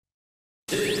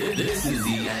This is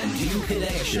the Jocurile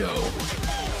Show.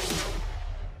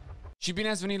 Și bine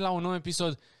ați venit la un nou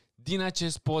episod din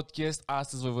acest podcast.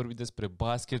 Astăzi voi vorbi despre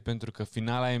basket pentru că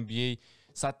finala NBA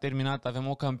s-a terminat. Avem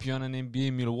o campioană în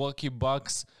NBA, Milwaukee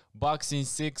Bucks, Bucks in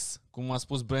 6, cum a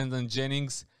spus Brandon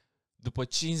Jennings. După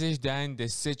 50 de ani de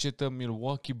secetă,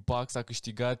 Milwaukee Bucks a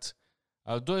câștigat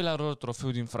al doilea lor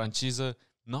trofeu din franciză.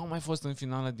 N-au mai fost în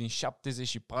finală din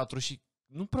 74 și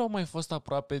nu prea au mai fost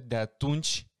aproape de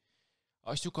atunci.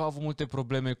 Știu că au avut multe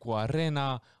probleme cu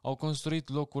arena, au construit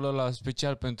locul ăla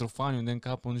special pentru fani, unde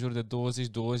încap în jur de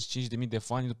 20-25 de mii de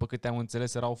fani, după câte am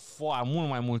înțeles erau mult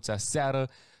mai mulți aseară.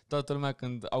 Toată lumea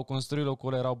când au construit locul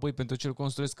ăla erau, băi, pentru ce îl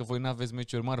construiesc, că voi n-aveți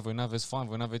meciuri mari, voi n-aveți fani,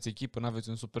 voi n-aveți echipă, n-aveți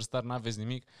un superstar, n-aveți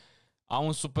nimic. Au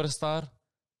un superstar,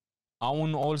 au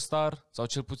un all-star, sau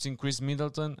cel puțin Chris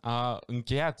Middleton a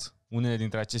încheiat unele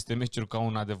dintre aceste meciuri ca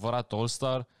un adevărat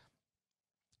all-star.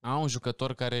 Au un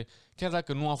jucător care, chiar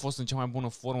dacă nu a fost în cea mai bună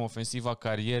formă ofensivă a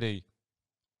carierei,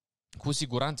 cu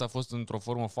siguranță a fost într-o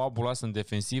formă fabuloasă în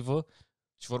defensivă,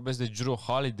 și vorbesc de Jrue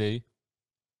Holiday.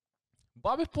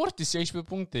 Bobby Portis,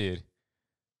 16 puncte ieri.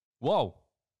 Wow!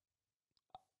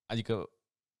 Adică,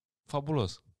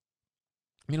 fabulos.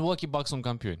 Milwaukee Bucks sunt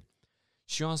campioni.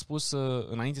 Și eu am spus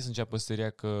înainte să înceapă seria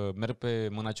că merg pe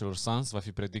mâna celor Suns, va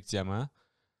fi predicția mea,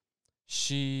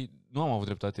 și nu am avut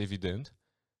dreptate, evident.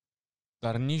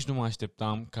 Dar nici nu mă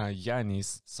așteptam ca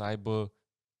Giannis să aibă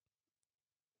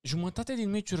jumătate din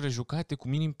meciurile jucate cu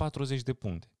minim 40 de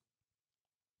puncte.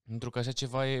 Pentru că așa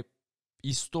ceva e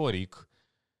istoric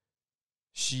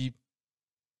și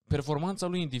performanța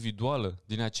lui individuală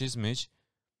din acest meci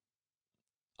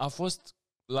a fost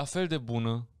la fel de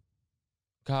bună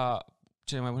ca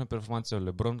cele mai bune performanțe ale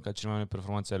lui LeBron, ca cele mai bune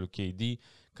performanțe ale lui KD,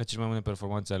 ca cele mai bune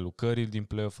performanțe ale lui Curry din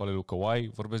play-off, ale lui Kawhi.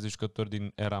 Vorbesc de jucători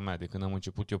din era mea, de când am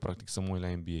început eu practic să mă uit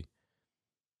la NBA.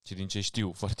 Și din ce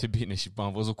știu foarte bine și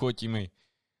am văzut cu ochii mei.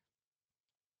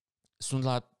 Sunt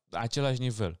la același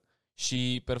nivel.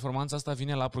 Și performanța asta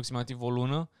vine la aproximativ o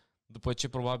lună, după ce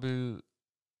probabil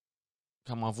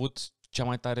că am avut cea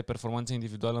mai tare performanță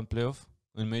individuală în play-off,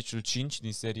 în meciul 5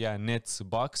 din seria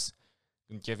Nets-Bucks,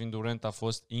 când Kevin Durant a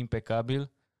fost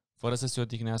impecabil, fără să se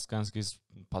odihnească, am scris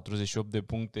 48 de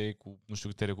puncte cu nu știu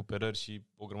câte recuperări și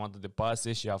o grămadă de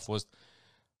pase și a fost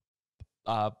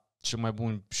cel mai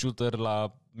bun shooter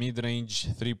la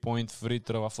mid-range, 3-point, free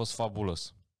throw, a fost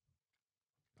fabulos.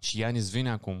 Și Giannis vine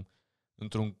acum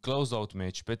într-un close-out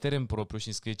match pe teren propriu și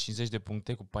înscrie 50 de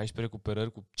puncte cu 14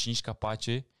 recuperări, cu 5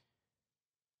 capace.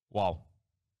 Wow!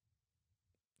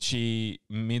 Și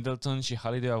Middleton și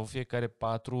Holiday au avut fiecare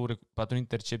 4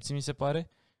 intercepții, mi se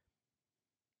pare.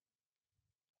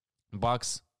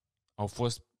 Bucks au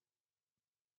fost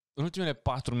în ultimele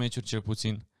 4 meciuri cel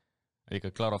puțin, adică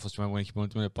clar au fost cea mai bună echipă în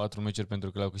ultimele 4 meciuri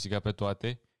pentru că le-au câștigat pe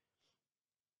toate.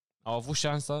 Au avut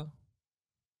șansa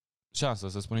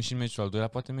să spunem și în meciul al doilea,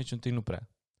 poate meciul întâi nu prea.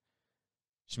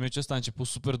 Și meciul ăsta a început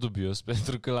super dubios,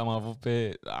 pentru că l-am avut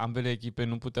pe ambele echipe,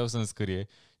 nu puteau să înscrie.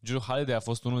 Jrue Holiday a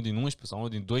fost unul din 11 sau unul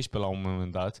din 12 la un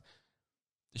moment dat.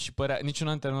 Și părea, niciun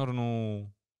antrenor nu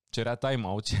cerea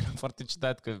time-out. Era foarte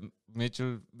ciudat că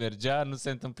meciul mergea, nu se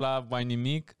întâmpla mai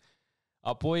nimic.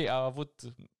 Apoi a avut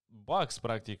Bucks,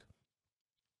 practic.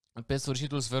 Pe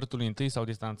sfârșitul sfertului întâi s-au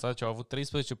distanțat și au avut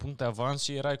 13 puncte avans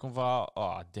și erai cumva,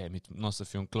 damn it, nu o să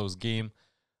fie un close game.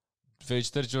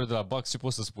 Felicitări celor de la Bucks, ce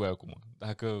poți să spui acum?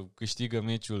 Dacă câștigă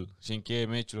meciul și încheie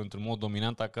meciul într-un mod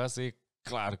dominant acasă, e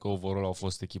clar că overall au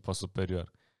fost echipa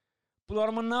superior. Până la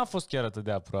urmă n-a fost chiar atât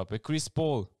de aproape. Chris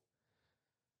Paul,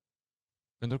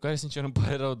 pentru care sincer îmi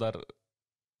pare rău, dar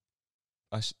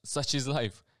such is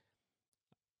life.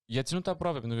 I-a ținut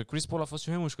aproape, pentru că Chris Paul a fost și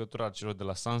mai mușcător al celor de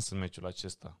la Suns în meciul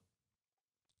acesta.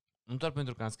 Nu doar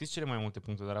pentru că am scris cele mai multe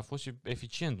puncte, dar a fost și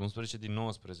eficient, 11 din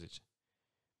 19.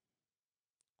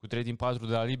 Cu 3 din 4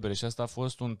 de la libere și asta a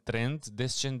fost un trend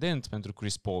descendent pentru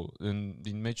Chris Paul.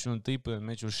 Din meciul 1 până în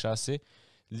meciul 6,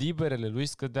 liberele lui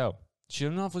scădeau. Și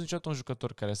el nu a fost niciodată un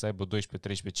jucător care să aibă 12,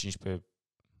 13, 15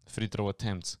 free throw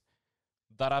attempts.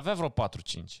 Dar avea vreo 4-5.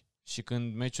 Și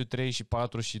când meciul 3 și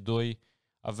 4 și 2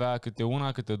 avea câte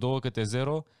una, câte două, câte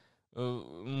 0,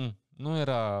 nu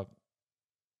era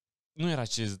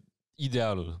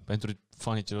idealul pentru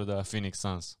fanii celor de la Phoenix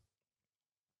Suns.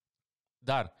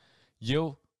 Dar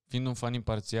eu, fiind un fan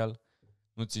imparțial,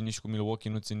 nu țin nici cu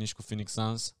Milwaukee, nu țin nici cu Phoenix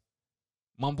Suns,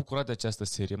 m-am bucurat de această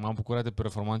serie, m-am bucurat de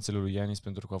performanțele lui Giannis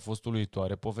pentru că a fost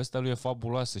uluitoare, povestea lui e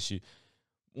fabuloasă și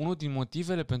unul din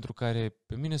motivele pentru care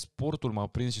pe mine sportul m-a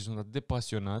prins și sunt atât de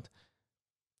pasionat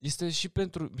este și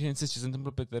pentru, bineînțeles, ce se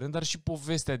întâmplă pe teren, dar și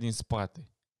povestea din spate.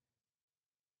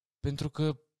 Pentru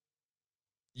că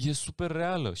e super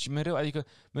reală și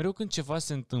mereu când ceva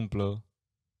se întâmplă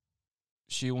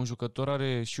și un jucător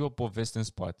are și o poveste în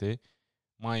spate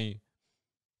mai,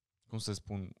 cum să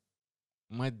spun,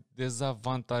 mai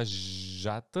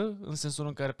dezavantajată, în sensul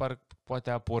în care poate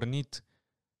a pornit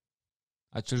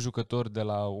acel jucător de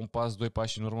la un pas, doi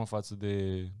pași în urmă față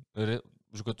de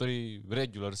jucătorii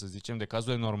regular, să zicem, de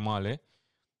cazurile normale,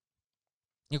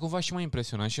 e cumva și mai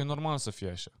impresionant și e normal să fie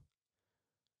așa.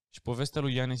 Și povestea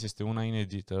lui Giannis este una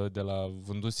inedită, de la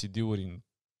vândut CD-uri în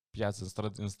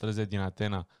piață, în străzi din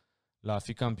Atena, la a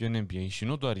fi campion NBA și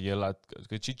nu doar el,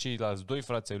 cât și ceilalți doi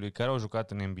frații lui care au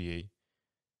jucat în NBA.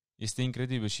 Este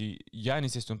incredibil și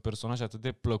Giannis este un personaj atât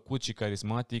de plăcut și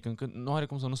carismatic încât nu are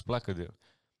cum să nu-ți placă de el.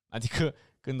 Adică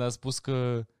când a spus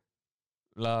că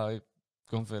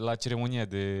la ceremonia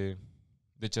de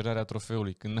cerarea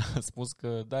trofeului, când a spus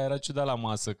că da, era ciudat la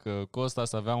masă, că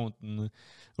Costas avea un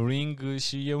ring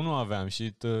și eu nu aveam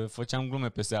și făceam glume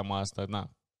pe seama asta.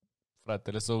 Na,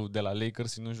 fratele său de la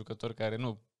Lakers e un jucător care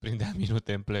nu prindea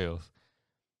minute în playoff.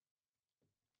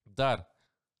 Dar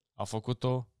a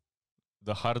făcut-o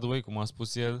the hard way, cum a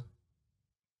spus el,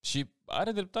 și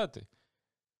are dreptate.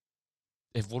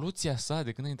 Evoluția sa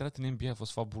de când a intrat în NBA a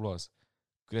fost fabuloasă.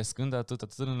 Crescând atât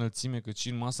în înălțime, cât și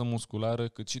în masă musculară,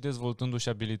 cât și dezvoltându-și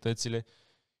abilitățile.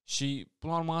 Și,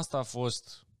 până la urmă, asta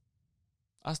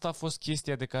a fost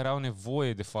chestia de care au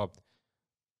nevoie, de fapt,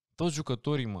 toți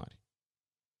jucătorii mari.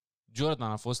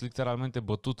 Jordan a fost literalmente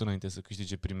bătut înainte să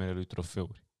câștige primele lui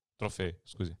trofee.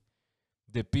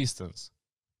 De Pistons.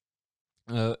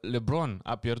 LeBron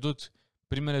a pierdut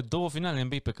primele 2 finale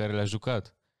NBA pe care le-a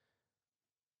jucat.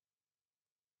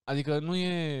 Adică nu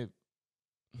e...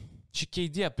 Și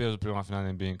KD a pierdut prima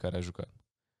finală NBA în care a jucat.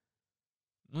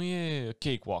 Nu e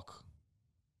cakewalk.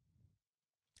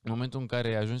 În momentul în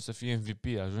care ajungi să fii MVP,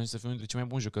 ajungi să fii unul dintre cei mai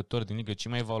buni jucători din ligă,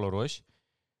 cei mai valoroși,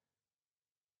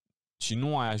 și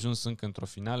nu ai ajuns încă într-o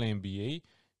finală NBA,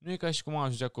 nu e ca și cum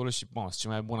ajungi acolo și cel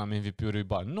mai bun am MVP-ului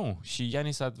bani. Nu. Și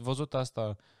Giannis a văzut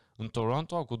asta în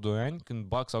Toronto acum 2 ani, când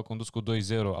Bucks au condus cu 2-0.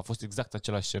 A fost exact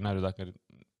același scenariu, dacă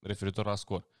referitor la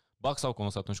scor. Bucks au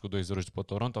condus atunci cu 2-0 și după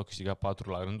Toronto au câștigat 4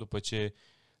 la rând, după ce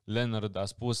Leonard a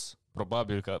spus,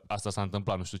 probabil că asta s-a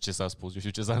întâmplat, nu știu ce s-a spus, eu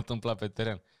știu ce s-a întâmplat pe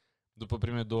teren. După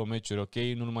primele 2 meciuri, ok,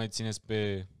 nu mai țineți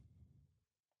pe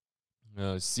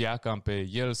Siakam, pe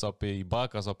el sau pe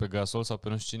Ibaka sau pe Gasol sau pe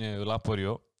nu știu cine, îl apăr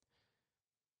eu.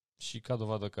 Și ca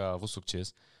dovadă că a avut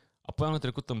succes. Apoi anul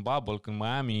trecut în bubble, când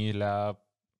Miami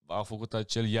a făcut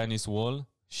acel Giannis wall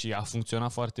și a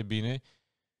funcționat foarte bine,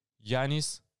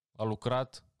 Giannis a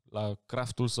lucrat la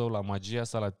craftul său, la magia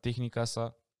sa, la tehnica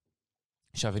sa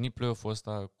și a venit play-off-ul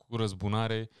ăsta cu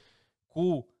răzbunare,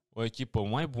 cu o echipă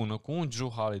mai bună, cu un Jrue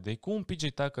Holiday, cu un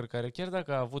PJ Tucker care chiar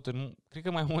dacă a avut, cred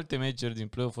că mai multe meciuri din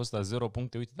play-off-ul ăsta, 0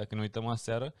 puncte, uite, dacă ne uităm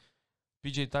aseară,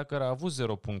 PJ Tucker a avut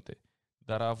 0 puncte,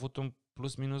 dar a avut un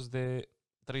plus minus de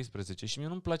 13 și mie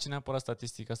nu-mi place neapărat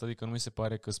statistica asta, adică nu mi se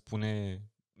pare că spune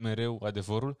mereu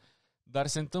adevărul, dar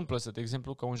se întâmplă să, de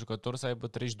exemplu, ca un jucător să aibă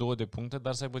 32 de puncte,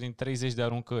 dar să aibă din 30 de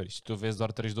aruncări și tu vezi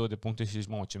doar 32 de puncte și zici,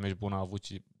 mă, ce meci bun a avut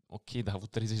și ok, dar a avut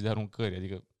 30 de aruncări,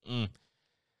 adică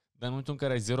Dar în momentul în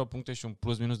care ai 0 puncte și un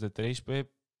plus minus de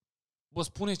 13,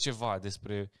 spune ceva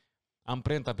despre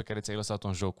amprenta pe care ți-ai lăsat-o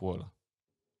în jocul ăla.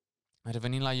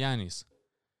 Revenind la Giannis.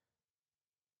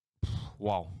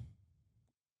 Wow.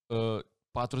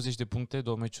 40 de puncte,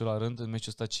 2 meciuri la rând, în meciul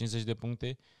ăsta 50 de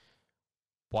puncte.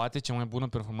 Poate cea mai bună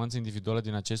performanță individuală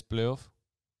din acest playoff.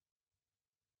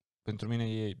 Pentru mine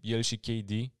e el și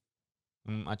KD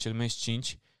în acel meci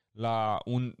 5 la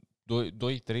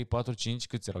 2, 3, 4, 5,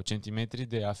 câți erau? Centimetri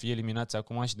de a fi eliminați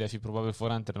acum și de a fi probabil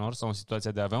fără antrenor sau în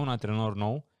situația de a avea un antrenor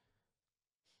nou.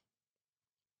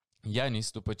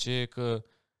 Giannis, după ce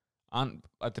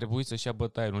a trebuit să-și ia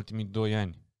bătaie în ultimii 2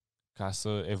 ani ca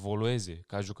să evolueze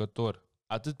ca jucător,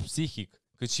 atât psihic,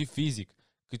 cât și fizic,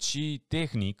 cât și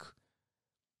tehnic,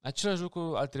 același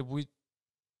lucru ar trebui,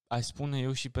 aș spune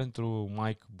eu, și pentru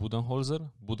Mike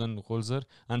Budenholzer,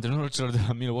 antrenorul celor de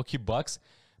la Milwaukee Bucks,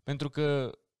 pentru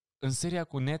că în seria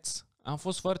cu Nets am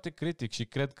fost foarte critic și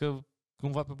cred că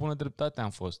cumva pe bună dreptate am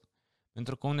fost.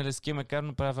 Pentru că unele scheme chiar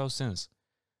nu prea aveau sens.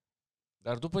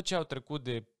 Dar după ce au trecut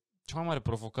de cea mai mare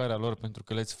provocare a lor, pentru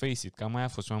că let's face it, cam mai a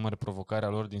fost cea mai mare provocare a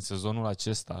lor din sezonul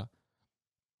acesta,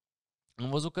 am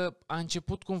văzut că a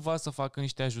început cumva să facă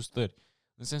niște ajustări.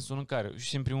 În sensul în care,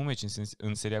 și în primul meci,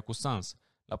 în seria cu Suns,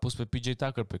 l-a pus pe PJ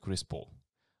Tucker pe Chris Paul.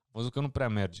 Am văzut că nu prea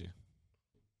merge.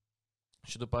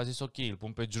 Și după a zis, ok, îl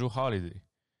pun pe Jrue Holiday.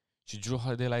 Și Jrue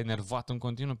Holiday l-a enervat în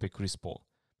continuu pe Chris Paul.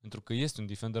 Pentru că este un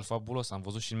defender fabulos, am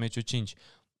văzut și în meciul 5.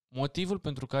 Motivul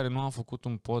pentru care nu am făcut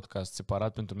un podcast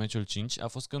separat pentru meciul 5 a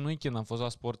fost că în weekend am fost la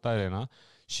Sport Arena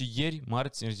și ieri,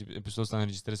 marți, episodul ăsta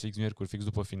înregistrez fix miercuri, fix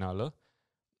după finală,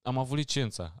 am avut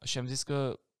licența și am zis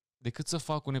că decât să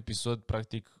fac un episod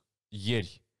practic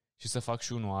ieri și să fac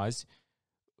și unul azi,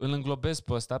 îl înglobez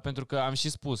pe ăsta pentru că am și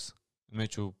spus în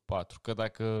meciul 4,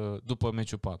 după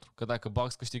meciul 4, că dacă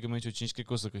Bucks câștigă meciul 5, cred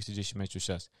că o să câștige și meciul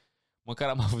 6. Măcar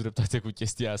am avut dreptate cu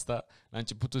chestia asta. La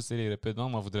începutul seriei, repet, nu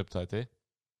am avut dreptate.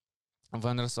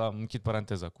 Vreau să închid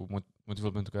paranteza cu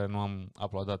motivul pentru care nu am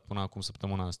aplaudat până acum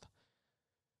săptămâna asta.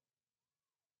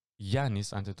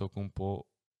 Giannis Antetokounmpo,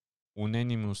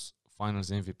 unanimous Finals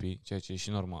MVP, ceea ce e și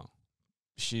normal.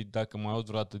 Și dacă mai aud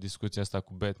vreodată discuția asta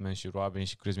cu Batman și Robin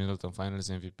și Chris Middleton Finals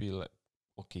MVP,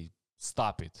 ok,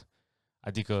 stop it.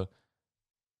 Adică,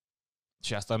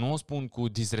 și asta nu o spun cu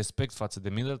disrespect față de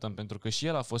Middleton, pentru că și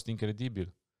el a fost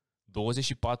incredibil.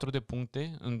 24 de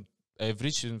puncte în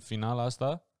average în finala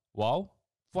asta, wow,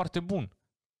 foarte bun.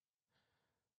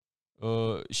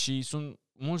 Și sunt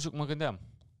mulți, mă gândeam,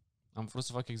 am vrut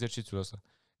să fac exercițiul ăsta.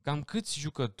 Cam câți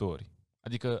jucători,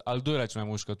 adică al doilea cel mai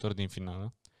mult jucător din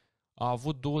finală, a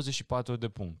avut 24 de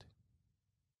puncte.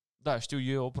 Da, știu,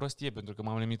 e o prostie, pentru că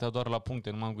m-am limitat doar la puncte,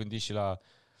 nu m-am gândit și la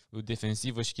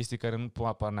defensivă și chestii care nu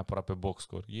apar neapărat pe box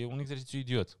score. E un exercițiu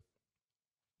idiot.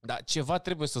 Dar ceva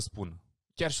trebuie să spun.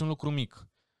 Chiar și un lucru mic.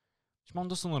 Și m-am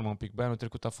dus în urmă un pic. Anul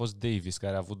trecut a fost Davis,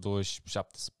 care a avut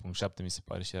 27.7, mi se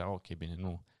pare, și era ok, bine,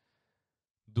 nu.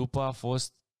 După a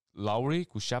fost Lowry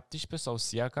cu 17 sau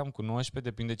Siakam cu 19,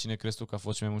 depinde cine crezi tu că a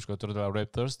fost cel mai mult jucător de la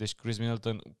Raptors. Deci Chris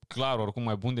Middleton, clar, oricum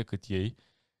mai bun decât ei.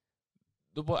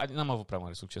 După, n-am avut prea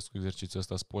mare succes cu exercițiul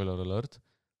ăsta, spoiler alert.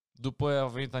 După a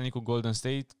venit anii cu Golden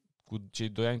State, cu cei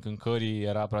 2 ani când Curry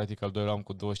era practic al doilea om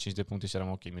cu 25 de puncte și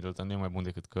eram ok, Middleton nu e mai bun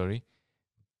decât Curry.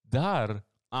 Dar,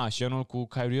 și anul cu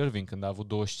Kyrie Irving când a avut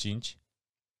 25,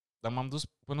 dar m-am dus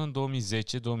până în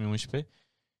 2010-2011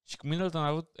 și cu Middleton a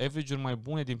avut average-uri mai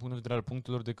bune din punct de vedere al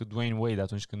punctelor decât Dwayne Wade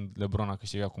atunci când LeBron a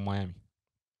câștigat cu Miami.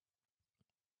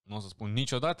 Nu o să spun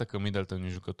niciodată că Middleton e un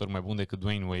jucător mai bun decât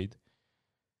Dwayne Wade,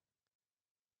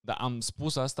 dar am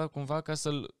spus asta cumva ca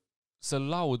să-l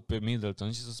laud pe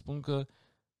Middleton și să spun că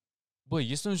băi,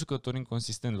 este un jucător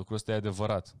inconsistent, lucrul ăsta e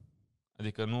adevărat.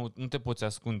 Adică nu te poți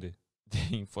ascunde de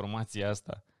informația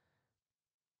asta.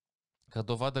 Ca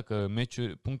dovadă că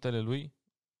punctele lui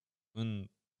în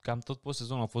cam tot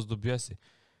sezonul au fost dubioase.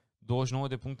 29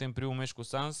 de puncte în primul meci cu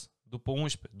Suns, după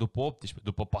 11, după 18,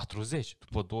 după 40,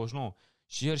 după 29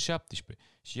 și ieri 17.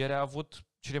 Și ieri a avut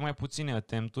cele mai puține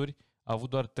attempturi, a avut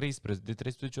doar 13, de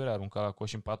 13 ori a aruncat la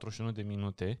coș în 41 de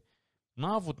minute. Nu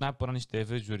a avut neapărat niște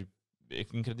average-uri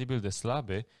incredibil de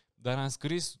slabe, dar a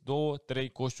înscris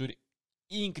 2-3 coșuri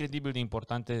incredibil de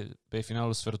importante pe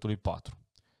finalul sfertului 4.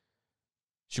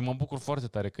 Și mă bucur foarte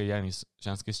tare că Giannis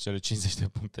și-a înscris cele 50 de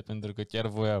puncte, pentru că chiar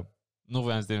nu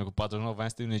voiam să termine cu 49, voiam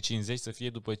să termine 50, să fie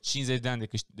după 50 de ani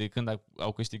de când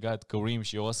au câștigat Kareem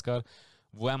și Oscar,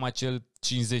 voiam acel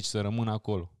 50 să rămână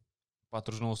acolo.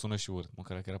 49 sună și urât,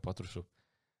 măcar că era 48.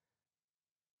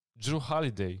 Jrue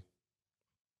Holiday,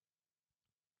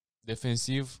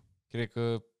 defensiv, cred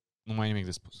că nu mai e nimic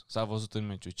de spus. S-a văzut în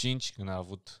meciul 5, când a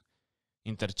avut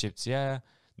intercepția aia,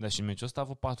 dar și în meciul ăsta a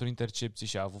avut 4 intercepții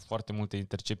și a avut foarte multe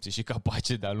intercepții și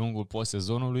capace de-a lungul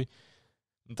post-sezonului.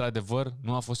 Într-adevăr,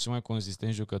 nu a fost cel mai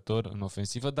consistent jucător în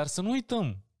ofensivă, dar să nu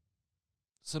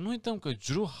uităm că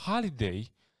Jrue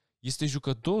Holiday este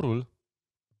jucătorul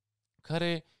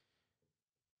care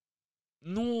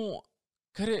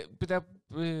pe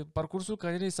parcursul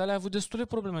carierei sale a avut destule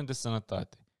probleme de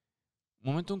sănătate. În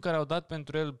momentul în care au dat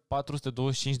pentru el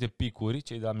 425 de picuri,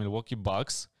 cei de la Milwaukee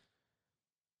Bucks,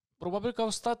 probabil că au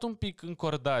stat un pic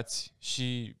încordați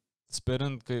și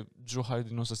sperând că Jrue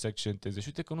Holiday nu o să se accenteze. Și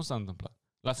uite că nu s-a întâmplat.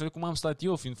 La fel cum am stat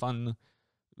eu, fiind fan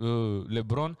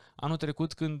LeBron, anul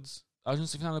trecut când a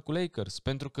ajuns în finală cu Lakers.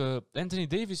 Pentru că Anthony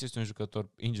Davis este un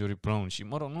jucător injury prone și,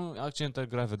 nu accentări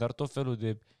grave, dar tot felul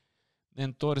de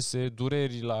întorse,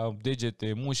 dureri la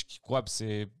degete, mușchi,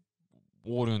 coapse,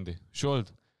 oriunde,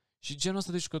 șold. Și genul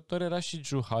ăsta de jucător era și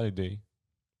Jrue Holiday.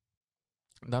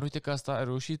 Dar uite că asta a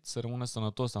reușit să rămână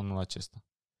sănătos anul acesta,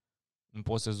 în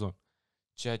post-sezon.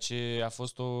 Ceea ce a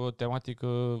fost o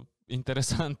tematică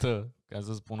interesantă, ca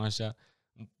să spun așa,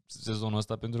 în sezonul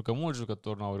ăsta, pentru că mulți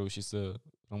jucători nu au reușit să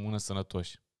rămână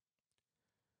sănătoși.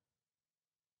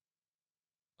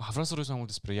 Vreau să vorbesc mai mult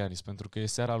despre Giannis, pentru că e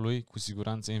seara lui, cu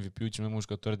siguranță MVP-ul, cel mai mult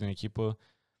jucător din echipă,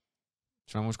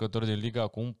 cel mai mult jucător din liga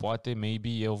acum, poate, maybe,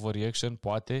 e overreaction,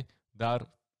 poate,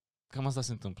 dar cam asta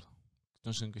se întâmplă.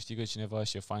 Atunci când câștigă cineva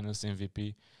și e Finals MVP,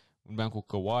 vorbeam cu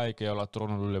Kawhi că i-au luat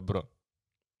tronul lui LeBron.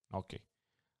 Ok.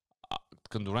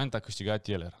 Când Durant a câștigat,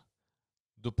 el era.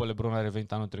 După LeBron a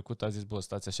revenit anul trecut, a zis,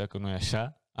 stați așa că nu e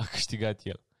așa, a câștigat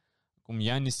el. Cum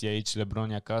Giannis e aici, LeBron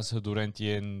e acasă, Durant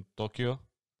e în Tokyo.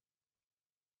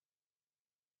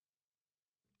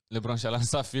 LeBron și-a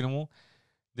lansat filmul.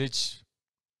 Deci,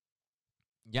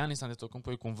 Giannis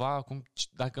Antetokounmpo e cumva acum,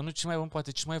 dacă nu cel mai bun,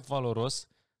 poate cel mai valoros,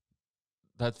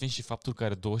 dat fiind și faptul că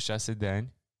are 26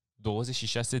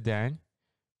 de ani,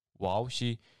 wow,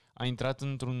 și a intrat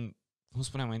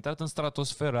a intrat în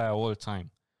stratosfera aia all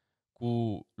time,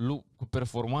 cu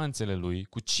performanțele lui,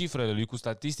 cu cifrele lui, cu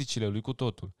statisticile lui, cu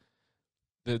totul.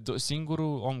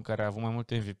 Singurul om care a avut mai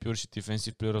multe MVP-uri și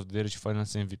Defensive Player of the Year și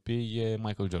Finals MVP e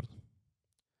Michael Jordan.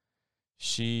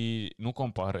 Și nu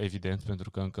compar, evident,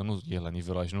 pentru că încă nu e la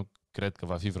nivelul ăla și nu cred că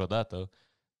va fi vreodată,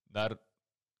 dar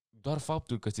doar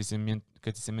faptul că ți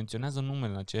se menționează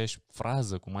numele în aceeași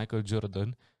frază cu Michael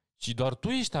Jordan și doar tu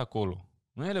ești acolo.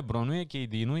 Nu e LeBron, nu e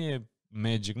KD, nu e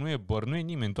Magic, nu e Bird, nu e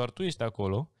nimeni, doar tu ești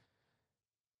acolo.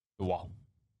 Wow!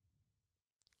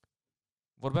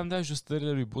 Vorbeam de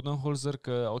ajustările lui Budenholzer,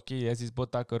 că ok, i-a zis, bă,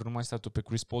 Tucker, nu mai sta tu pe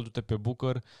Chris Paul, du-te pe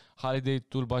Booker, Holiday,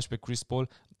 tu îl bași pe Chris Paul.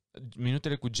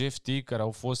 Minutele cu Jeff Teague, care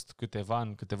au fost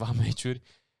în câteva meciuri,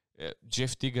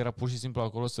 Jeff Teague era pur și simplu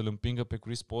acolo să-l împingă pe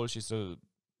Chris Paul și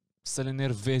să le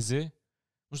enerveze.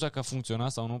 Nu știu dacă a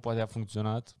funcționat sau nu, poate a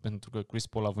funcționat, pentru că Chris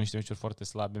Paul a avut niște meciuri foarte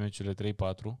slabe, meciurile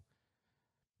 3-4,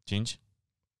 5.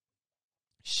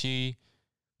 Și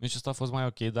meciul ăsta a fost mai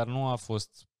ok, dar nu a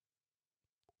fost...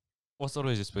 O să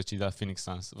rog despre cei de la Phoenix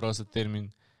Suns. Vreau să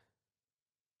termin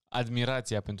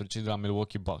admirația pentru cei de la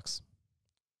Milwaukee Bucks.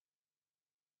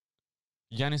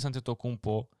 Giannis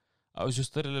Antetokounmpo,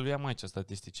 ajustările lui am aici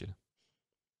statisticile.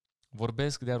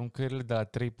 Vorbesc de aruncările de la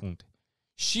 3 puncte.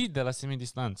 Și de la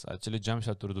semidistanță, acele jump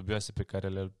shot-uri dubioase pe care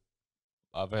le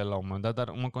avea la un moment dat,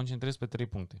 dar mă concentrez pe 3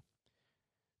 puncte.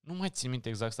 Nu mai țin minte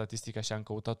exact statistica și am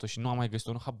căutat-o și nu am mai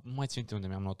găsit-o, nu mai țin minte unde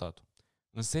mi-am notat-o.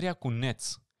 În seria cu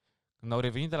Nets, când au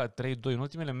revenit de la 3-2, în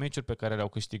ultimele meciuri pe care le-au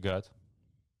câștigat,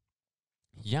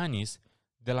 Giannis,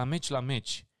 de la meci la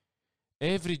meci,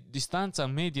 distanța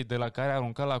medie de la care a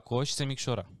aruncat la coș se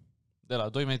micșora. De la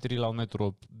 2 metri la 1,80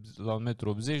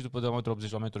 m, după de la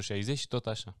 1,80 m la 1,60 m și tot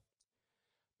așa.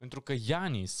 Pentru că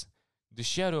Giannis,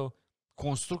 deși are o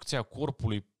construcție a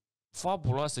corpului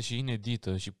fabuloasă și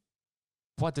inedită și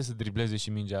poate să dribleze și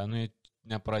mingea, nu e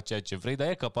neapărat ceea ce vrei, dar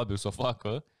e capabil să o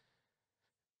facă,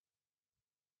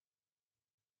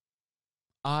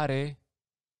 are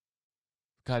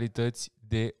calități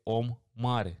de om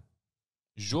mare.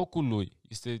 Jocul lui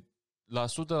este la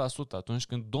 100% atunci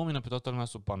când domină pe toată lumea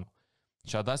sub pano.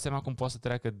 Și-a dat seama cum poate să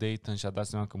treacă Dayton, și-a dat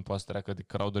seama cum poate să treacă de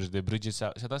Crowder și de Bridges,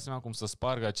 și-a dat seama cum să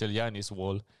spargă acel Giannis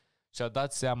wall, și-a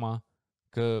dat seama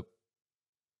că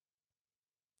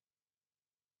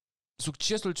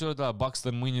succesul celor de la Bucks stă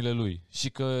în mâinile lui și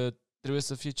că trebuie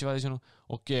să fie ceva de genul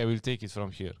ok, I will take it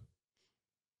from here.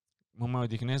 Mă mai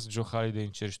odihnesc, Jocurile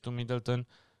încerci tu, Middleton,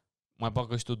 mai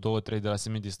bagă și tu 2-3 de la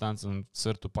semidistanță în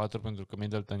sărtul 4, pentru că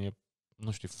Middleton e,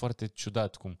 nu știu, foarte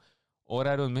ciudat cum. Ori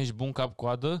are un meci bun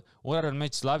cap-coadă, ori are un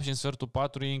meci slab și în sfertul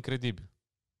 4 e incredibil.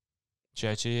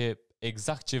 Ceea ce e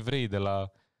exact ce vrei de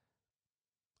la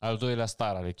al doilea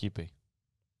star al echipei.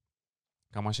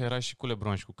 Cam așa era și cu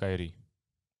LeBron și cu Kyrie.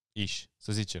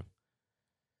 Să zicem.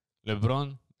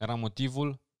 LeBron era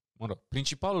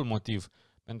principalul motiv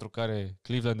pentru care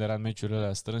Cleveland era în meciurile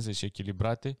alea strânse și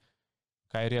echilibrate.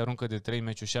 Kyrie aruncă de 3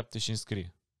 meciuri 7 și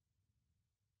înscrie.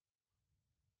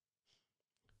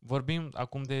 Vorbim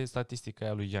acum de statistica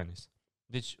aia lui Giannis.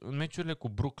 Deci, în meciurile cu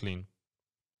Brooklyn,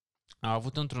 a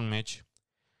avut într-un meci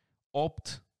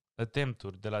 8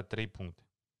 attempt-uri de la 3 puncte.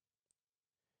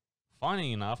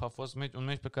 Funny enough, a fost un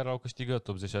meci pe care l-au câștigat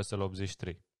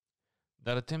 86-83.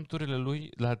 Dar attempt-urile lui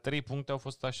la 3 puncte au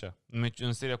fost așa,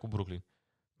 în seria cu Brooklyn.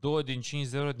 2 din 5,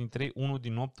 0 din 3, 1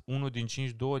 din 8, 1 din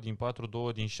 5, 2 din 4,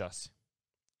 2 din 6.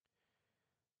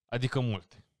 Adică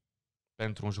multe.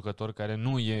 Pentru un jucător care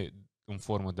nu e în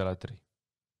formă de la 3.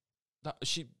 Da,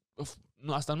 și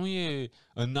asta nu e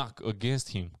a knock against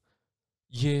him.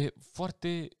 E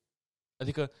foarte...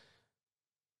 Adică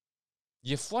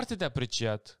e foarte de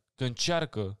apreciat că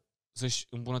încearcă să-și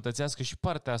îmbunătățească și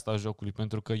partea asta a jocului,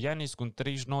 pentru că Giannis cu 39%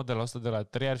 de la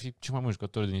 3 ar fi cel mai bun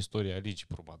jucător din istoria ligii,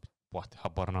 probabil. Poate,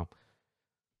 habar n-am.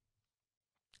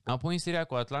 Apoi în seria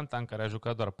cu Atlanta, în care a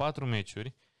jucat doar 4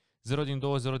 meciuri, 0 din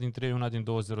 2, 0 din 3, 1 din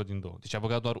 2, 0 din 2. Deci a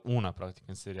băgat doar una, practic,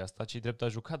 în seria asta, cei drept a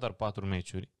jucat doar 4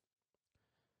 meciuri.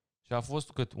 Și a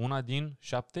fost cât? 1 din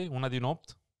 7? 1 din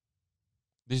 8?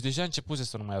 Deci deja a început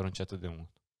să nu mai arunce atât de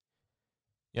mult.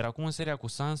 Iar acum în seria cu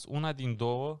Suns, 1 din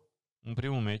 2 în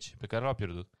primul meci pe care l-a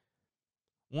pierdut.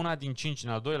 1 din 5 în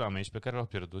al doilea meci pe care l-a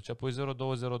pierdut și apoi 0-2,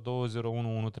 0-2,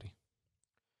 0-1, 1-3.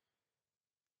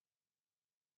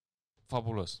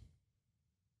 Fabulos.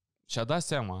 Și-a dat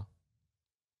seama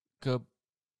că,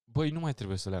 băi, nu mai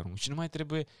trebuie să le arunc și nu mai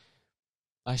trebuie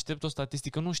aștept o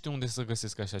statistică, nu știu unde să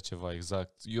găsesc așa ceva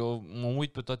exact. Eu mă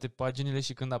uit pe toate paginile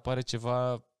și când apare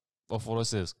ceva, o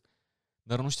folosesc.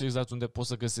 Dar nu știu exact unde pot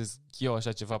să găsesc eu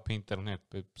așa ceva pe internet,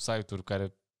 pe site-uri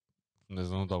care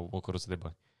nu dau o căruță de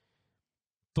bani.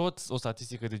 Tot o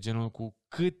statistică de genul cu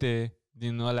câte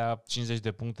din alea 50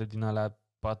 de puncte, din alea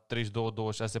 32,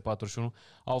 26, 41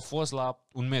 au fost la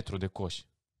 1 metru de coș.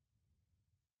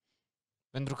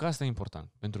 Pentru că asta e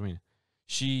important pentru mine.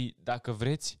 Și dacă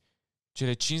vreți,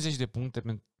 cele 50 de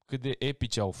puncte, cât de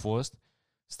epice au fost,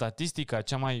 statistica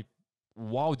cea mai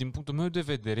wow din punctul meu de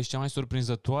vedere și cea mai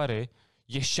surprinzătoare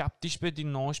e 17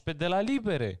 din 19 de la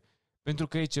libere. Pentru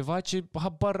că e ceva ce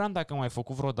habar n-am dacă am mai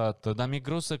făcut vreodată, dar mi-e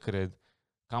greu să cred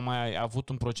că am mai avut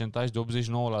un procentaj de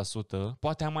 89%.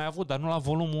 Poate am mai avut, dar nu la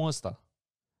volumul ăsta.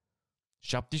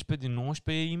 17 din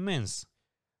 19 e imens.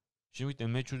 Și uite,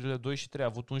 în meciurile 2 și 3 a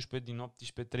avut 11 din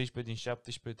 18, 13 din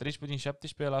 17. 13 din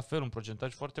 17 e la fel, un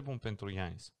procentaj foarte bun pentru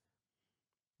Giannis.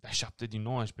 Dar 7 din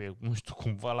 19, nu știu,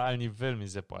 cumva la alt nivel, mi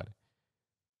se pare.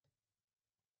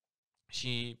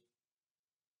 Și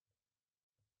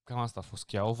cam asta a fost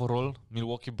cheia. Overall,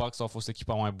 Milwaukee Bucks au fost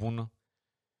echipa mai bună.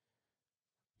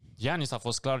 Giannis a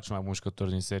fost clar cel mai bun jucător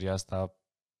din seria asta,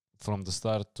 from the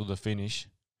start to the finish.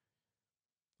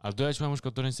 Al doilea cel mai bun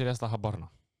jucător din seria asta, habar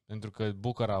n-am. Pentru că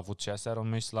Booker a avut și aseară un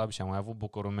meci slab și a mai avut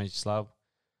Booker un meci slab.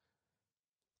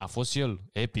 A fost și el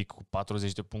epic cu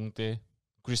 40 de puncte.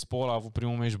 Chris Paul a avut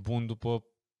primul meci bun după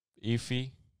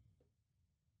iffy.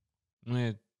 Nu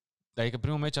e... Adică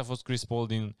primul meci a fost Chris Paul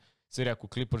din seria cu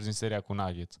Clippers, din seria cu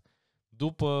Nuggets.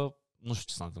 După, nu știu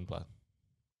ce s-a întâmplat.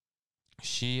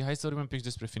 Și hai să vorbim un pic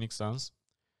despre Phoenix Suns.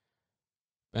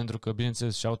 Pentru că,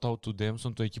 bineînțeles, shout-out to them,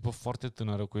 sunt o echipă foarte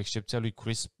tânără, cu excepția lui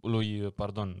Chris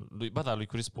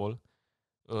Paul.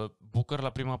 Booker la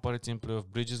prima apariție în playoff,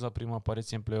 Bridges la prima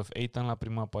apariție în playoff, Ayton la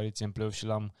prima apariție în playoff și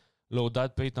l-am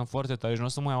lăudat pe Ayton foarte tare și nu o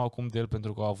să mai iau acum de el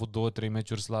pentru că au avut 2-3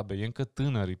 meciuri slabe. E încă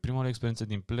tânăr, e prima lui experiență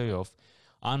din playoff.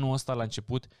 Anul ăsta la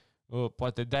început,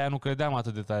 poate de-aia nu credeam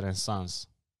atât de tare în Suns.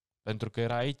 Pentru că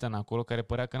era Ayton acolo care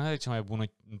părea că n-are cea mai bună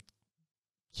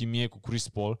chimie cu Chris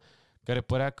Paul, care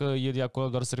părea că el e acolo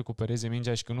doar să recupereze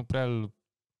mingea și că nu prea îl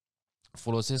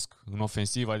folosesc în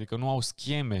ofensivă, adică nu au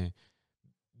scheme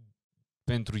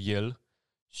pentru el.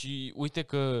 Și uite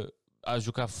că a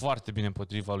jucat foarte bine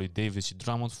împotriva lui Davis și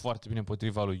Drummond, foarte bine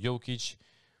împotriva lui Jokic,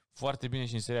 foarte bine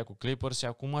și în seria cu Clippers și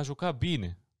acum a jucat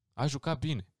bine. A jucat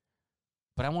bine.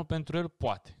 Prea mult pentru el?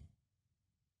 Poate.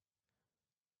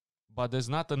 But there's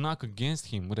not a knock against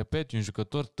him. Repet, e un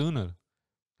jucător tânăr.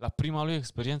 La prima lui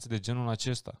experiență de genul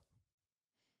acesta.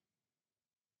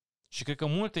 Și cred că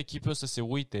multe echipe o să se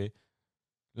uite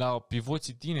la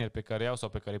pivoții tineri pe care iau sau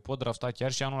pe care îi pot drafta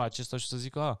chiar și anul acesta și să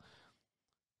zică,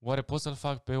 oare pot să-l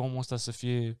fac pe omul ăsta să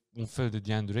fie un fel de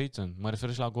DeAndre Ayton? Mă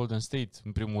refer și la Golden State,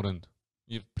 în primul rând.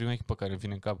 E prima echipă care îmi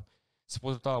vine în cap. Se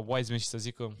pot uita la Wiseman și să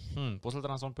zică, pot să-l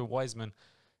transform pe Wiseman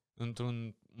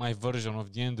într-un my version of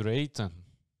DeAndre Ayton?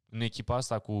 În echipa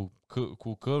asta cu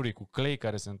Curry, cu Clay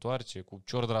care se întoarce, cu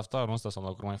ce ori drafta anul ăsta sau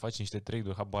dacă mai face niște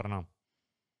trade-uri, habar n-am.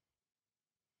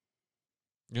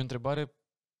 E o întrebare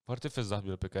foarte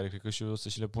fezabilă pe care cred că și eu o să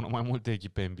și le pună mai multe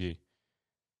echipe NBA.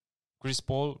 Chris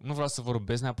Paul, nu vreau să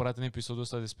vorbesc neapărat în episodul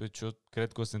ăsta despre ce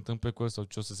cred că o să se întâmple cu el sau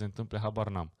ce o să se întâmple, habar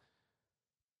n-am.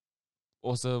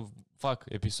 O să fac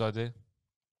episoade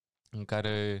în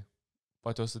care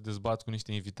poate o să dezbat cu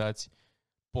niște invitați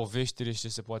poveștile și ce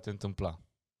se poate întâmpla.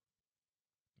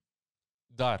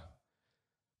 Dar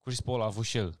Chris Paul a avut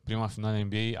și el prima finală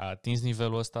NBA, a atins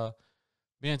nivelul ăsta.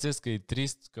 Bineînțeles că e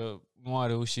trist că nu a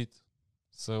reușit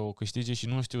să o câștige și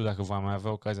nu știu dacă va mai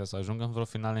avea ocazia să ajungă în vreo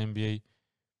finală NBA,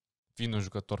 fiind un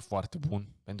jucător foarte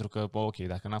bun. Pentru că, ok,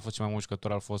 dacă n-a fost cel mai bun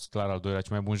jucător, a fost clar al doilea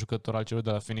cel mai bun jucător al celor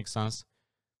de la Phoenix Suns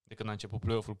de când a început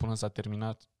play-off-ul până s-a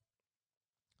terminat.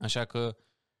 Așa că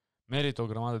merită o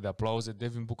grămadă de aplauze.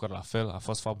 Devin Booker la fel, a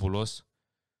fost fabulos.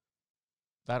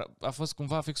 Dar a fost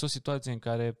cumva fix o situație în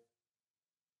care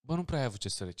nu prea ai avut ce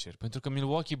să le cer. Pentru că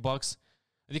Milwaukee Bucks,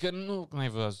 adică nu ai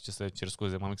avut ce să le cer,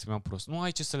 scuze, m-am exprimat prost. Nu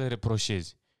ai ce să le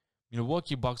reproșezi.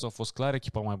 Milwaukee Bucks au fost clar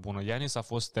echipa mai bună. Giannis a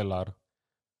fost stelar.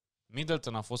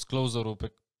 Middleton a fost closerul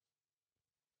pe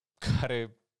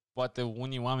care poate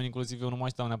unii oameni, inclusiv eu, nu mai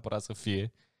știam neapărat să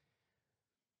fie.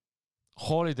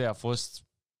 Holiday a fost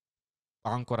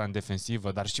ancora în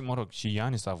defensivă, dar și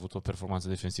Giannis a avut o performanță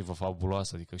defensivă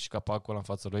fabuloasă, adică și capacul ăla în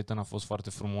fața lui Ayton a fost foarte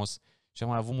frumos și a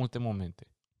mai avut multe momente.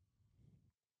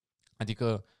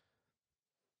 Adică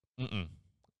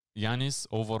Giannis,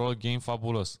 overall game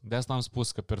fabulos. De asta am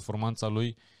spus că performanța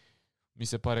lui mi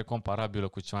se pare comparabilă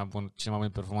cu cele mai bune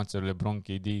performanțe lui LeBron,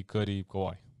 KD, Curry,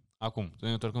 Kawhi. Acum,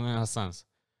 ne întorcăm la Suns.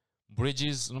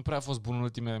 Bridges nu prea a fost bun în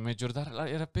ultimele meciuri, dar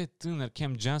era pe tânăr.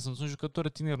 Cam Johnson sunt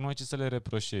jucători tineri, nu ai ce să le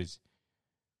reproșezi.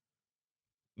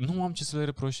 Nu am ce să le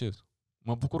reproșez.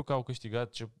 Mă bucur că au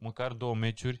câștigat măcar 2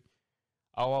 meciuri.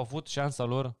 Au avut șansa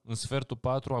lor în sfertul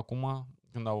 4 acum,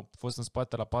 când au fost în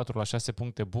spate la 4, la 6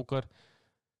 puncte Booker.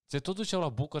 Se tot duceau la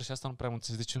Booker și asta nu prea am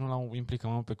înțeles. De ce nu l-au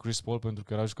implicat pe Chris Paul? Pentru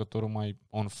că era jucătorul mai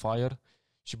on fire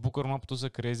și Booker nu a putut să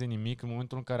creeze nimic. În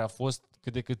momentul în care a fost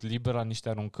cât de cât liber la niște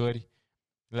aruncări,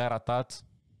 le-a ratat.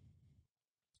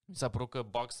 Mi s-a părut că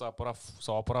Bucks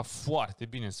s-au apărat foarte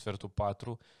bine în sfertul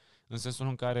 4, în sensul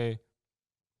în care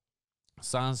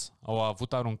Suns au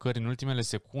avut aruncări în ultimele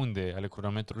secunde ale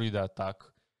cronometrului de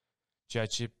atac, ceea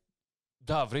ce,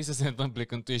 da, vrei să se întâmple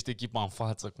când tu ești echipa în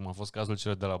față, cum a fost cazul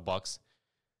celor de la Bucks.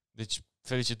 Deci,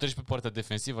 felicitări și pe partea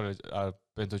defensivă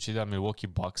pentru cei de la Milwaukee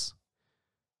Bucks.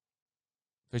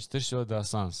 Felicitări și celor de la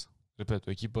Suns. Repet, o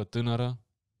echipă tânără,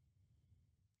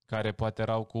 care poate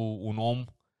erau cu un om,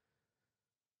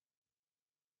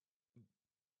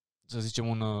 să zicem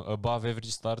un above average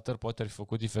starter, poate ar fi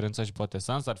făcut diferența și poate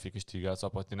Suns ar fi câștigat sau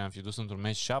poate ne-am fi dus într-un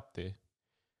meci 7.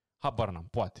 Habar n-am,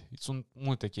 poate. Sunt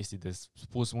multe chestii de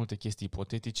spus, multe chestii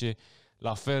ipotetice.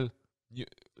 La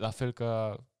fel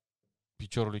ca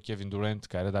piciorul lui Kevin Durant,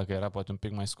 care dacă era poate un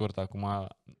pic mai scurt, acum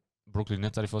Brooklyn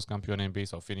Nets ar fi fost campion NBA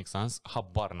sau Phoenix Suns.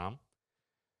 Habar n-am.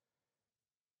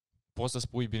 Poți să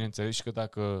spui, bineînțeles, și că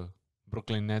dacă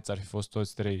Brooklyn Nets ar fi fost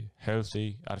toți 3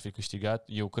 healthy, ar fi câștigat.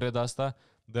 Eu cred asta,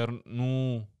 dar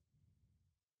nu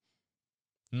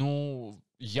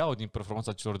iau din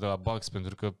performanța celor de la Bucks,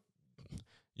 pentru că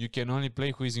you can only play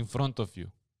who is in front of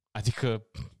you. Adică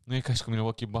nu e ca și cum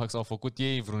Milwaukee Bucks au făcut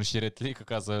ei vreun șiretlic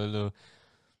ca să-l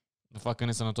facă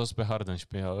nesănătos pe Harden și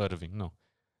pe Irving. Nu.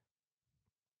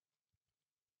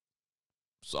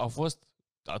 Au fost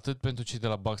atât pentru cei de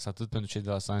la Bucks, atât pentru cei de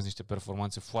la Suns niște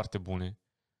performanțe foarte bune.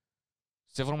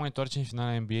 Se vor mai întoarce în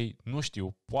finala NBA? Nu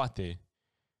știu, poate.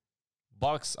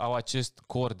 Bucks au acest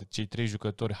core de cei 3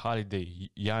 jucători,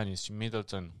 Holiday, Giannis și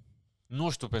Middleton. Nu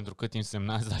știu pentru cât timp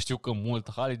semnați, dar știu că mult.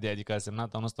 Holiday, adică a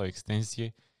semnat anul ăsta o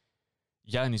extensie.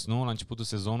 Giannis, nu? La începutul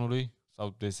sezonului sau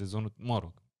de sezonul, mă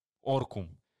rog,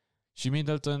 oricum. Și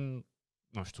Middleton,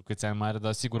 nu știu câți ani mai are,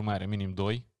 dar sigur mai are minim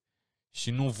 2.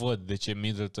 Și nu văd de ce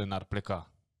Middleton ar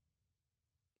pleca.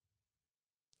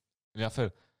 La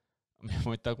fel, mi-am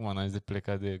uitat cum am zis de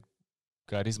pleca de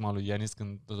carisma lui Giannis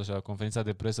când, tot așa, la conferința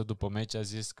de presă după meci a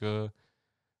zis că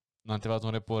n-a întrebat un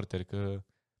reporter că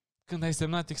când ai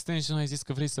semnat extension ai zis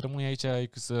că vrei să rămâi aici,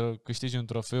 să câștigi un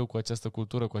trofeu cu această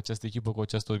cultură, cu această echipă, cu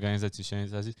această organizație. Și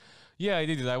a zis, yeah, I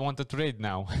did it, I want to trade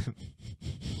now.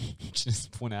 Cine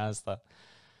spune asta?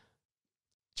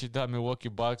 Și da, Milwaukee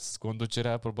Bucks,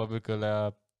 conducerea probabil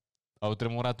că au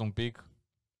tremurat un pic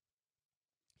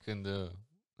când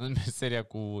în seria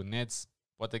cu Nets,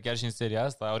 poate chiar și în seria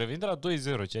asta, au revenit de la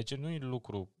 2-0, ceea ce nu e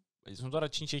lucru. Sunt doar a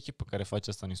 5 echipe care face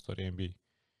asta în istoria NBA.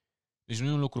 Deci nu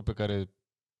e un lucru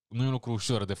nu e un lucru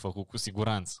ușor de făcut, cu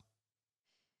siguranță.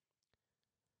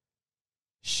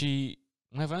 Și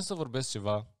mai vreau să vorbesc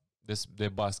ceva de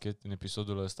basket în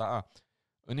episodul ăsta.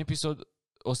 În episod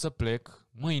o să plec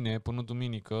mâine până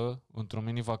duminică într-o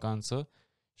mini-vacanță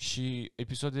și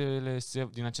episoadele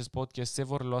din acest podcast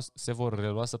se vor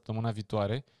relua săptămâna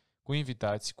viitoare cu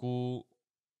invitați,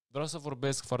 vreau să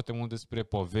vorbesc foarte mult despre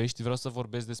povești, vreau să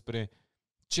vorbesc despre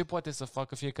ce poate să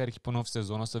facă fiecare echipă în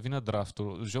off-sezon, o să vină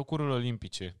draftul, Jocurile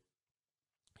Olimpice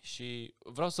și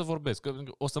vreau să vorbesc, că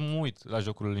o să mă uit la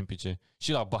Jocurile Olimpice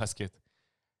și la basket.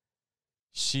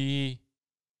 Și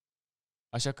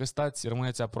așa că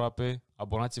rămâneți aproape,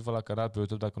 abonați-vă la canal pe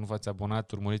YouTube dacă nu v-ați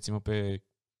abonat, urmăriți-mă pe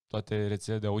toate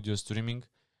rețelele de audio streaming,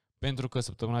 pentru că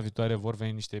săptămâna viitoare vor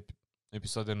veni niște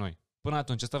episoade noi. Până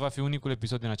atunci, ăsta va fi unicul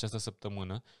episod din această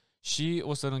săptămână și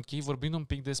o să închei vorbind un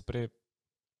pic despre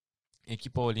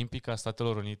echipa olimpică a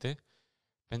Statelor Unite,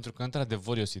 pentru că,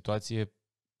 într-adevăr, e o situație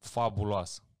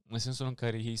fabuloasă. În sensul în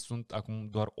care ei sunt acum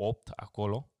doar 8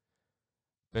 acolo,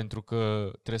 pentru că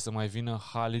trebuie să mai vină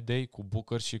Holiday cu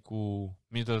Booker și cu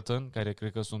Middleton, care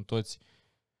cred că sunt toți...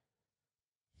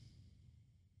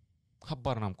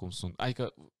 Habar n-am cum sunt.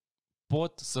 Adică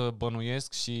pot să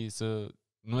bănuiesc și să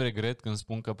nu regret când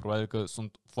spun că probabil că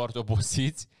sunt foarte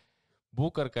obosiți.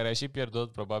 Booker, care a și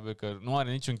pierdut, probabil că nu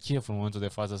are niciun chef în momentul de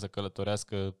față să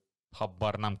călătorească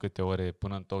habar n-am câte ore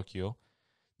până în Tokyo.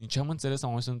 Din ce am înțeles,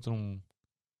 am auzit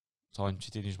sau am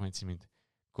citit, nici mai țin minte,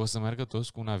 că o să meargă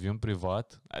toți cu un avion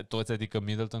privat, toți, adică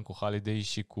Middleton cu Holiday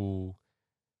și cu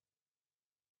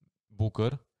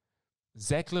Booker.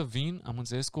 Zach LaVine, am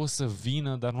înțeles că o să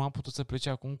vină, dar nu a putut să plece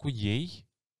acum cu ei,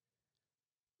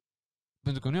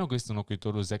 pentru că nu i-au găsit un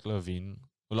locuitor lui Zach LaVine.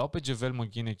 Îl au pe JaVale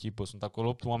McGee în echipă, sunt acolo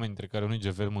 8 oameni, dintre care unul e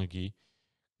JaVale McGee,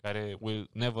 care will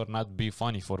never not be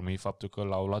funny for me, faptul că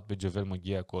l-au luat pe JaVale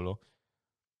McGee acolo.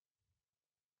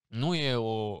 Nu e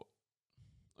o...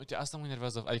 Uite, asta mă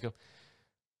enervează, adică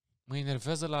mă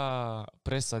enervează la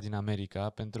presa din America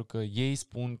pentru că ei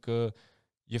spun că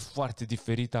e foarte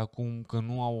diferit acum, că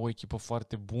nu au o echipă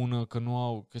foarte bună,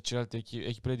 că celelalte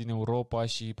echipele din Europa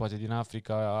și poate din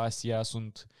Africa, Asia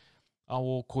au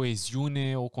o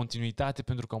coeziune, o continuitate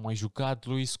pentru că au mai jucat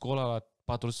lui Scola la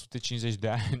 450 de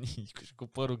ani cu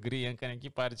părul gri încă în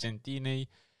echipa Argentinei.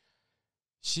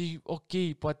 Și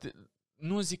ok, poate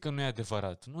nu zic că nu e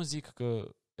adevărat, nu zic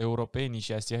că europenii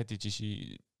și asiatici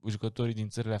și jucătorii din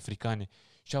țările africane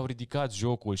și-au ridicat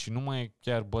jocul și nu mai e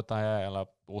chiar bătaia aia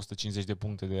la 150 de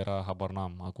puncte de era, habar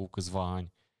n-am, acum câțiva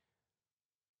ani.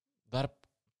 Dar,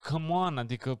 come on,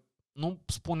 adică nu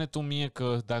spune tu mie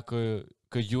că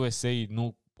că USA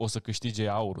nu o să câștige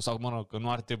aurul, sau mă rog, că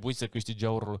nu ar trebui să câștige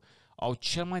aurul. Au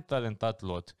cel mai talentat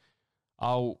lot.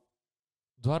 Au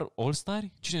doar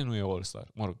All-Star? Cine nu e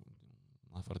All-Star? Mă rog,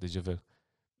 afară de JaVale.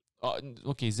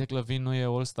 Ok, Zach LaVine nu e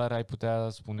All-Star, ai putea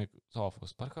spune... Sau a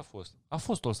fost? Parcă a fost. A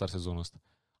fost All-Star sezonul ăsta.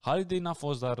 Holiday n-a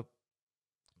fost, dar...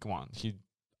 Come on,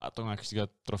 tocmai a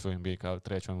câștigat trofeul NBA ca al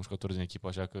treia cel mai bun jucător din echipă,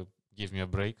 așa că give me a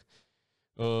break.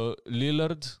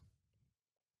 Lillard,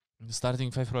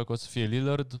 starting five probabil că o să fie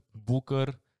Lillard,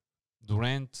 Booker,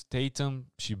 Durant,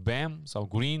 Tatum și Bam sau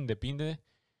Green, depinde.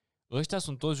 Ăștia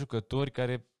sunt toți jucători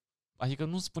care... Adică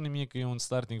nu spune mie că e un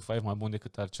starting five mai bun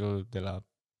decât al celor de la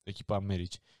echipa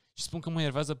Americi. Și spun că mă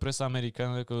enervează presa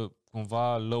americană că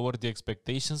cumva lower the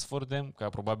expectations for them, ca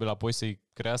probabil apoi să-i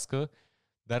crească,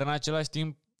 dar în același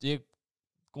timp e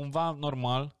cumva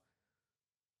normal.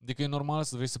 Adică e normal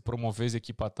să vrei să promovezi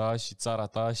echipa ta și țara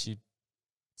ta și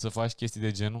să faci chestii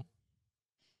de genul.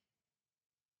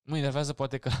 Mă enervează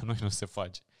poate că la noi nu se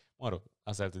face. Mă rog,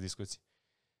 asta e altă discuție.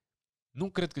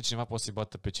 Nu cred că cineva poate să-i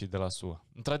bată pe cei de la SUA.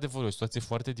 Într-adevăr, e o situație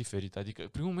foarte diferită. Adică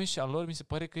primul meci al lor mi se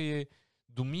pare că e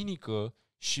duminică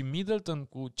și Middleton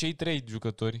cu cei 3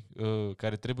 jucători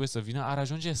care trebuie să vină ar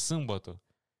ajunge sâmbătă.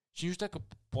 Și nu știu dacă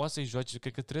poate să-i joace.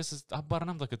 Cred că trebuie să... Abar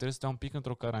n-am dacă trebuie să stea un pic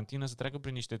într-o carantină, să treacă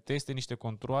prin niște teste, niște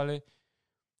controale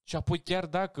și apoi chiar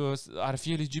dacă ar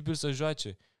fi eligibil să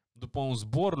joace. După un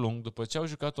zbor lung, după ce au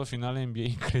jucat o finală NBA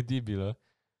incredibilă,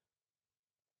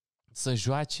 să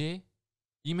joace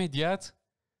imediat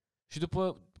și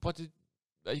după, poate,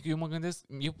 adică eu mă gândesc,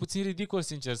 e puțin ridicol,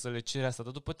 sincer, să le ceri asta,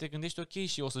 dar după te gândești, ok,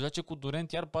 și o să joace cu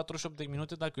Durant iar 48 de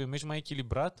minute dacă e un meci mai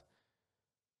echilibrat?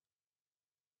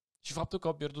 Și faptul că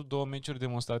au pierdut 2 meciuri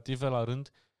demonstrative la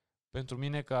rând, pentru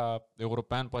mine ca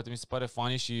european poate mi se pare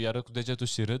funny și arăt cu degetul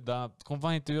și râd, dar cumva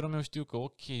în interiorul meu știu că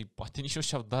ok, poate nici eu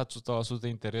și-au dat 100%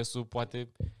 interesul,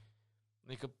 poate,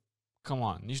 adică, come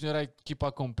on, nici nu era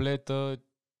echipa completă,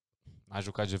 a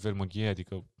jucat JaVale McGee,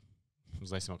 adică îți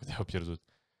dai seama că te-au pierdut.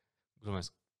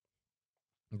 Glumesc.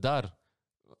 Dar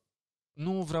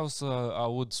nu vreau să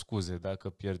aud scuze dacă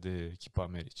pierde echipa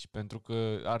Americii, pentru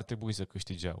că ar trebui să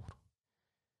câștige aur.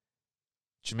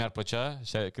 Ce mi-ar plăcea,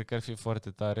 și cred că ar fi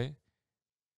foarte tare,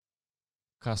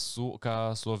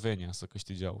 ca Slovenia să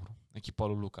câștige aur. Echipa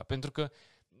lui Luka. Pentru că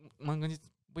m-am gândit,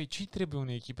 băi, ce-i trebuie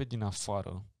unei echipe din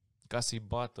afară ca să-i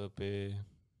bată pe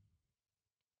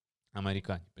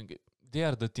americani? Pentru că they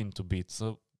are the team to beat.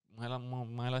 Să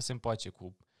mai lase în pace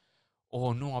cu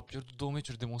nu, a pierdut 2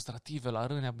 meciuri demonstrative la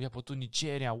rând, a bătut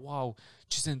Nigeria, wow,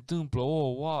 ce se întâmplă,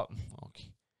 wow. Ok.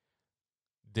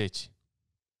 Deci,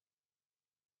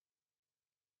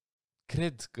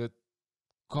 cred că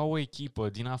ca o echipă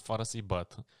din afară să-i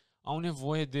bată, au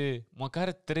nevoie de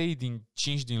măcar 3 din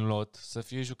 5 din lot să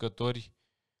fie jucători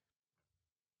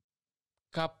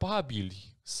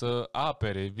capabili să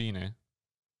apere bine.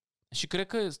 Și cred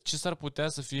că ce s-ar putea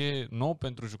să fie nou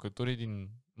pentru jucătorii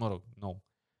nou.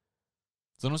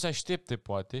 Să nu se aștepte,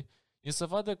 poate, e să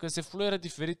vadă că se fluieră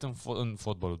diferit în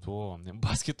fotbalul, Doamne, în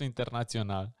basketul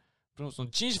internațional.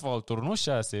 Sunt 5 faulturi, nu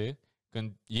 6,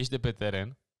 când ești de pe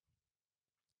teren.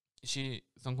 Și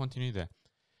să-mi continui ideea.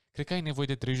 Cred că ai nevoie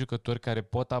de 3 jucători care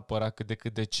pot apăra cât de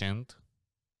cât decent.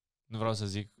 Nu vreau să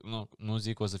zic, nu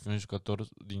zic că o să fie un jucător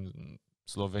din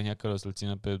Slovenia care o să-l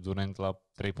țină pe Durant la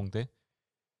 3 puncte.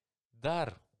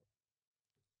 Dar,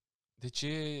 de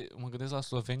ce mă gândesc la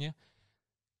Slovenia?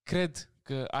 Cred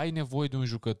că ai nevoie de un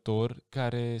jucător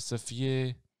care să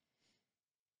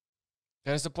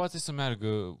poate să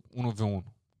meargă 1v1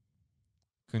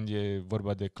 când e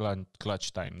vorba de clutch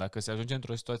time. Dacă se ajunge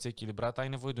într-o situație echilibrată, ai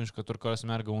nevoie de un jucător care să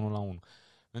meargă 1-1.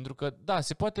 Pentru că, da,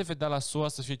 se poate vedea la SUA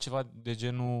să fie ceva de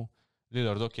genul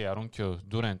Lillard, ok, arunc eu,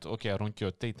 Durant, ok, arunc eu,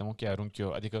 Tatum, ok, arunc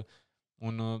eu. Adică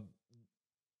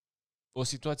o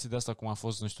situație de asta cum a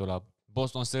fost, nu știu, la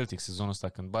Boston Celtics sezonul ăsta,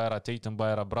 când ba era Tatum, ba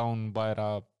era Brown, ba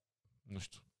era, nu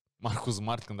știu, Marcus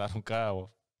Smart când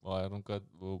aruncă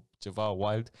ceva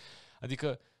wild.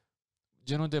 Adică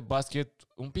genul de basket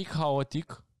un pic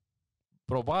haotic.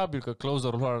 Probabil că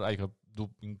closerul lor, adică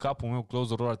în capul meu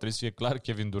closerul lor ar trebui să fie clar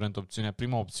Kevin Durant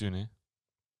prima opțiune.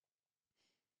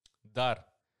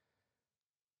 Dar,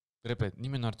 repet,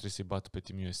 nimeni nu ar trebui să-i bată pe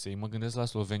Team USA. Mă gândesc la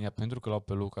Slovenia pentru că l-au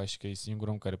pe Luka și că e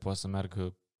singurul om care poate să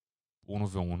meargă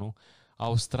 1v1.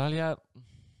 Australia,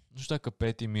 nu știu dacă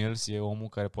Patty Mills e omul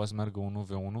care poate să meargă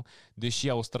 1v1, deși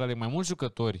Australia mai mulți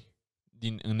jucători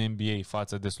în NBA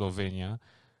față de Slovenia.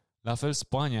 La fel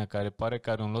Spania, care pare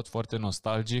că are un lot foarte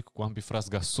nostalgic, cu Ampifras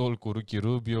Gasol, cu Ricky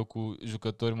Rubio, cu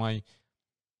jucători mai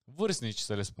vârstnici,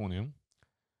 să le spunem.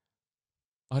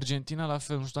 Argentina, la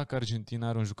fel, nu știu dacă Argentina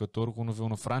are un jucător cu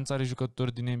 1v1. Franța are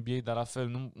jucători din NBA, dar la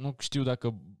fel, nu știu dacă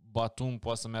Batum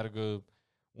poate să meargă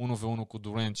 1v1 cu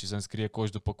Durant și să înscrie coș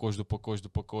după coș după coș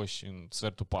după coș în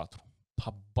sfertul 4.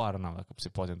 Habar n-am dacă se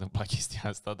poate întâmpla chestia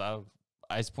asta, dar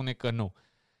ai spune că nu.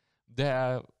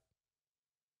 De-aia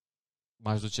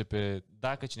m-aș duce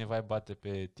dacă cineva îi bate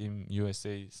pe Team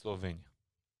USA Slovenia.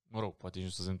 Mă rog, poate nici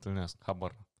nu să se întâlnească,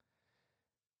 habar n-am.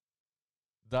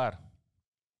 Dar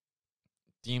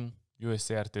Team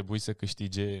USA ar trebui să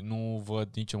câștige, nu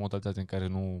văd nicio modalitate în care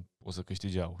nu o să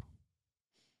câștige aur.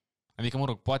 Adică, mă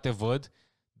rog, poate văd,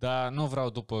 dar nu vreau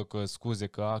după că scuze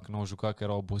că n-au jucat, că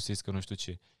erau obosiți, că nu știu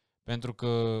ce. Pentru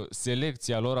că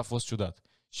selecția lor a fost ciudat.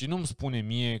 Și nu-mi spune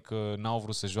mie că n-au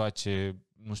vrut să joace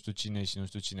nu știu cine și nu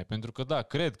știu cine. Pentru că da,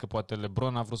 cred că poate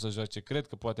LeBron a vrut să joace, cred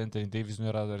că poate Anthony Davis nu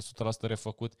era 100%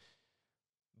 refăcut.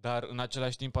 Dar în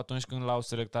același timp, atunci când l-au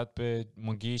selectat pe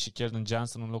McGee și Keldon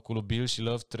Johnson în locul lui Bill și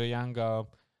Love, Trae Young a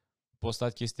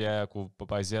postat chestia aia cu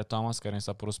Isaiah Thomas, care mi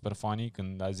s-a părut super funny,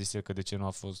 când a zis el că că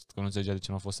nu înțelegea de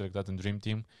ce nu a fost selectat în Dream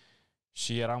Team.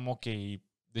 Și eram ok,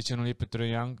 de ce nu-l iei pe Trae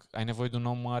Young? Ai nevoie de un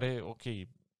om mare? Ok,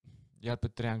 ia pe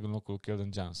Trae Young în locul lui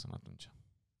Keldon Johnson atunci.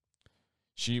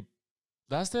 Și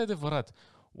dar asta e adevărat.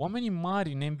 Oamenii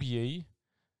mari în NBA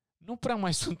nu prea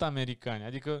mai sunt americani.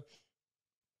 Adică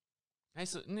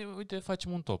uite,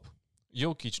 facem un top.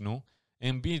 Jokic nu,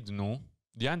 Embiid nu,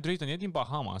 DeAndre Ayton e din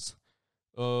Bahamas,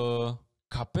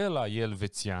 Capela e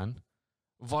elvețian,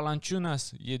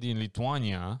 Valanciunas e din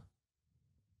Lituania,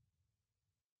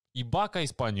 Ibaka e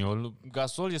spaniol,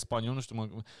 Gasol e spaniol, nu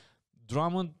știu,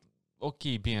 Drummond, ok,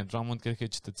 bine, Drummond cred că e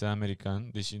cetățean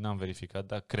american, deși n-am verificat,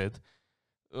 dar cred,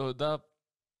 dar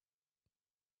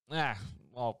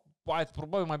poate,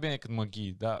 probabil mai bine decât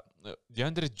McGee, dar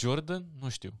DeAndre Jordan, nu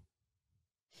știu.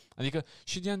 Adică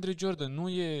și DeAndre Jordan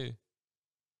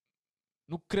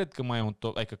nu cred că mai e un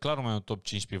top, adică clar mai e un top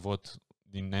 5 pivot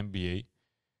din NBA.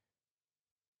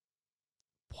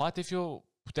 Putea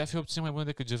fi o opțiune mai bună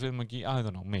decât JaVale McGee, I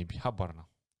don't know, maybe, habar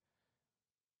n-am.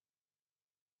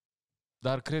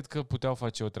 Dar cred că puteau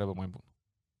face o treabă mai bună.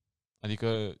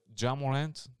 Adică Ja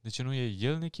Morant, de ce nu e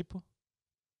el în echipă?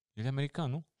 El e american,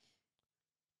 nu?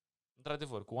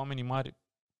 Într-adevăr, cu oamenii mari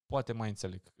poate mai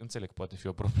înțeleg, poate fi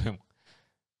o problemă.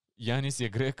 Giannis e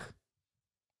grec,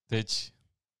 deci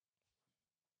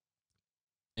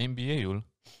NBA-ul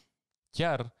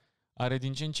chiar are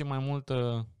din ce în ce mai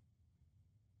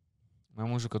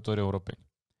mulți jucători europeni.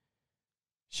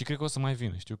 Și cred că o să mai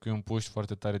vină. Știu că e un push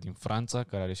foarte tare din Franța,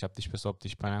 care are 17 sau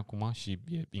 18 ani acum și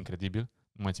e incredibil.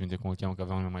 Nu mai țin minte cum îl cheamă, că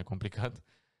aveam un nume mai complicat.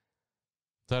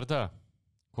 Dar da,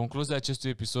 concluzia acestui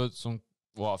episod sunt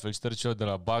felicitări celor de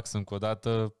la Bucks încă o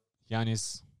dată.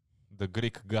 Giannis, the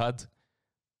Greek God.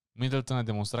 Middleton a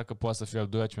demonstrat că poate să fie al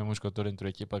doilea cel mai mult jucător într-o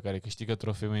echipă care câștigă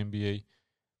trofeul NBA.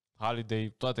 Holiday,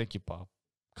 toată echipa.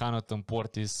 Connaughton,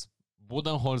 Portis,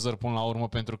 Budenholzer până la urmă,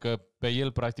 pentru că pe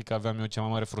el practic aveam eu cea mai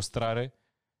mare frustrare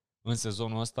în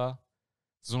sezonul ăsta.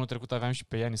 Sezonul trecut aveam și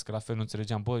pe Giannis, că la fel nu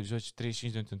înțelegeam. Bă, joci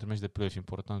 35 de minute într-un meci de play-off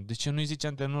important. De ce nu-i zice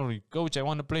antrenorului? Coach, I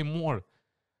want to play more.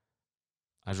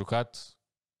 A jucat,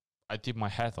 I tip my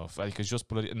hat off. Adică jos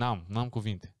pălărie. N-am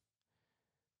cuvinte.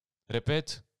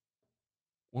 Repet,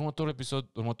 următorul episod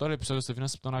o să vină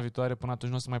săptămâna viitoare. Până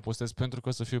atunci nu o să mai postez pentru că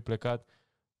o să fiu plecat.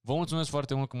 Vă mulțumesc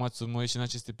foarte mult că m-ați urmărit și în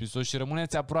acest episod și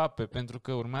rămâneți aproape, pentru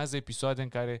că urmează episoade în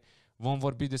care voi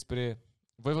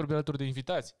vorbi alături de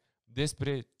invitați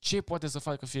despre ce poate să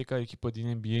facă fiecare echipă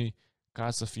din NBA ca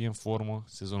să fie în formă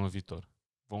sezonul viitor.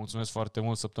 Vă mulțumesc foarte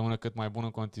mult, săptămână cât mai bună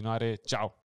în continuare. Ciao!